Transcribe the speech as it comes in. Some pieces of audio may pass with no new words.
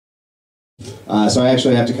So I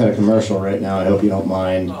actually have to cut a commercial right now. I hope you don't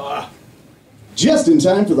mind. Just in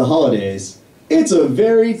time for the holidays, it's a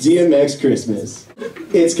very DMX Christmas.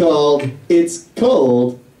 It's called It's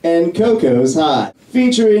Cold and Coco's Hot,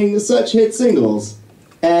 featuring such hit singles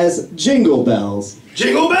as Jingle Bells.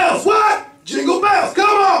 Jingle bells, what? Jingle bells, come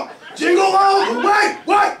on! Jingle all the way,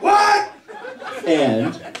 what?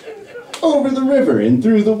 And Over the River and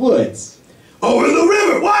Through the Woods. Over the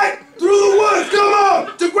river, what? Through the woods, come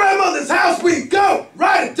on! To grandmother's house we go,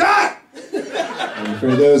 ride or die! And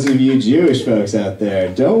for those of you Jewish folks out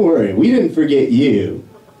there, don't worry, we didn't forget you.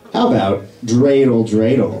 How about Dreidel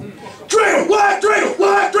Dreidel? Dreidel, what? Dreidel,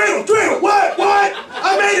 what? Dreidel, dreidel, what?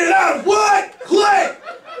 I made it out of what? Clay!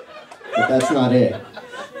 But that's not it.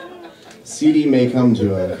 CD may come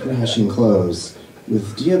to a crashing close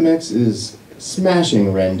with DMX's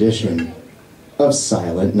smashing rendition of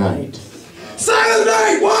Silent Night. Silent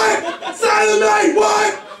Night, what? Silent Night,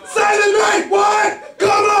 what? Silent Night, what?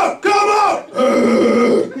 Come on!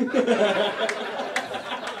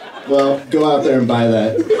 Well, go out there and buy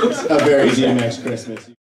that. It's a very DMX Christmas.